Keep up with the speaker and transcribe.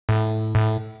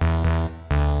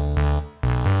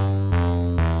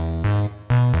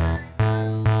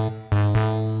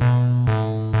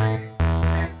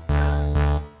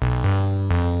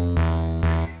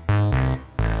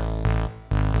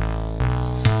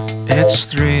It's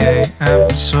 3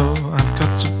 a.m. so I've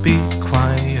got to be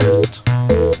quiet,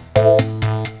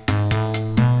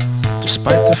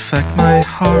 despite the fact my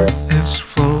heart is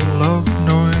full of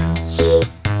noise.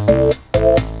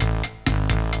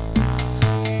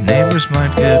 Neighbors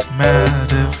might get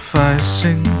mad if I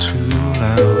sing too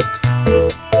loud,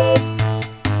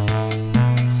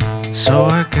 so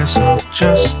I guess I'll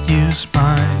just use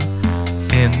my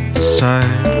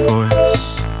inside voice.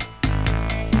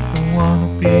 Don't wanna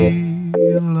be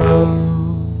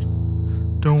loved,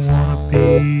 don't wanna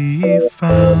be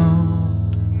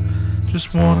found,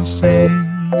 just wanna sing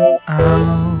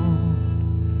out,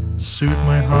 soothe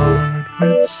my heart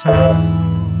with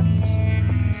sounds.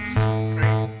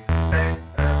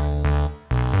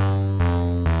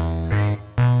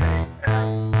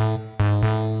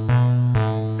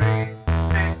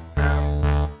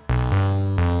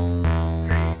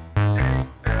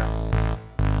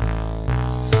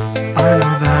 I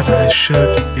know that I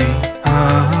should be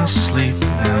asleep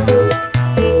now,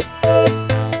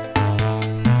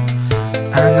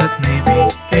 and that maybe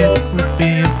it would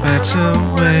be a better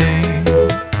way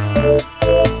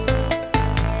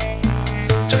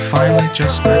to finally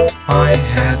just let my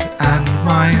head and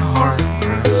my heart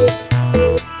rest.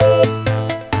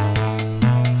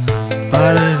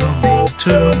 But it'll mean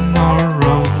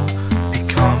tomorrow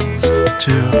becomes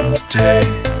today,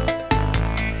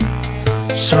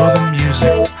 so the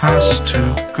music has to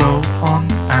go on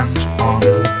and on.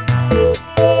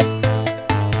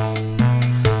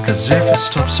 'Cause if it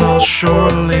stops I'll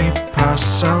surely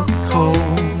pass out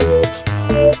cold,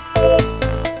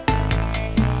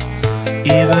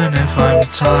 even if I'm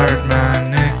tired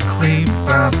manically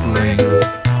babbling.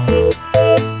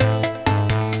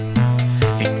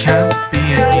 It can't be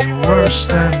any worse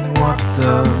than what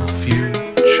the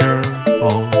future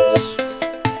holds.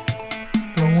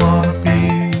 Don't wanna be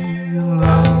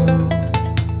loved,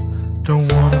 don't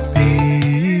wanna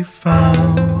be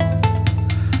found,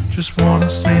 just wanna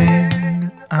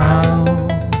sing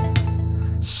out,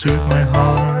 soothe my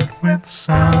heart with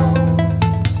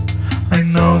sounds. I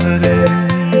know that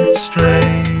it's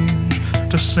strange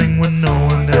to sing when no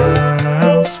one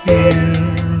else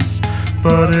hears,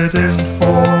 but it isn't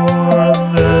for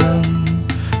them,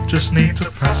 just need to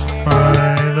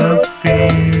pacify the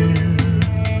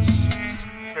fears.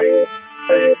 3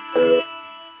 a.m.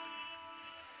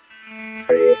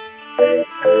 3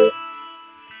 a.m.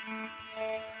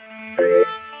 3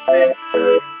 a.m.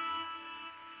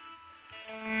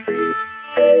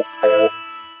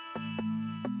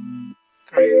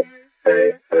 3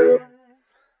 a.m.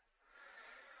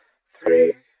 3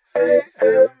 a.m. 3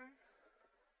 a.m.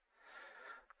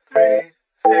 3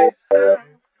 a.m.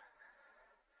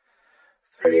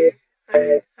 3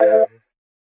 a.m.